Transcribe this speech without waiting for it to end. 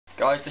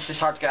Guys, this is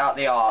how to get out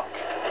the Ark.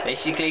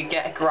 Basically,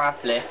 get a grab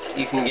lift.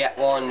 You can get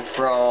one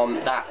from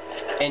that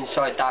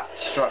inside that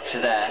structure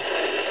there,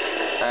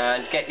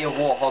 and get your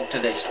Warthog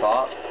to this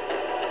part,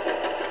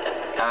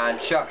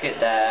 and chuck it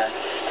there.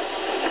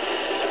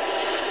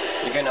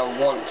 You're gonna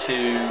want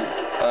to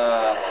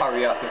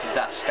hurry up because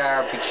that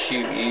scarab could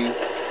shoot you.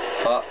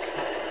 Fuck.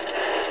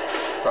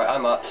 Right,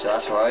 I'm up, so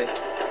that's alright.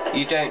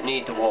 You don't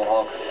need the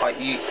Warthog.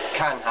 You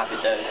can have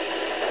it though.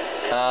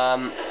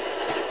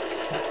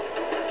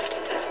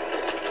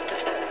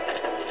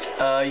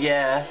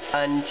 Yeah,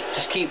 and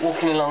just keep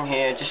walking along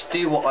here. Just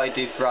do what I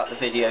do throughout the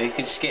video. You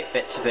can skip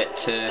bits of it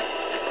to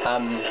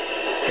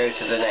go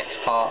to the next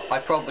part.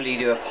 I probably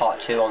do a part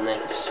 2 on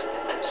this.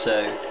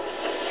 So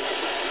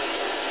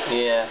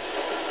yeah,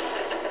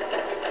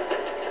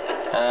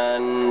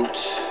 and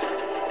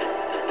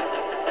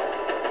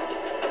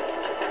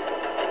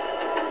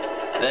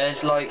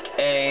there's like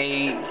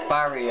a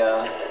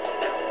barrier.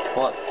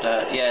 What?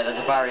 Yeah, there's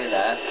a barrier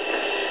there,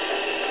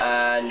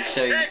 and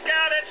so check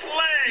out its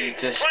legs.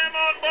 Just climb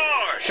on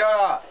board. Shut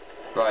up.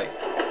 Right.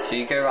 So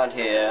you go around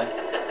here.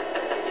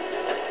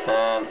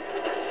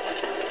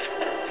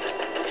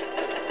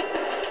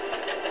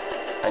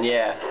 And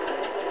yeah,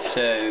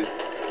 so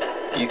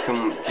you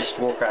can just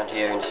walk around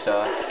here and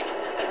stuff.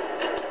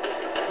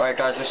 Alright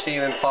guys, I'll see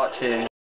you in part 2.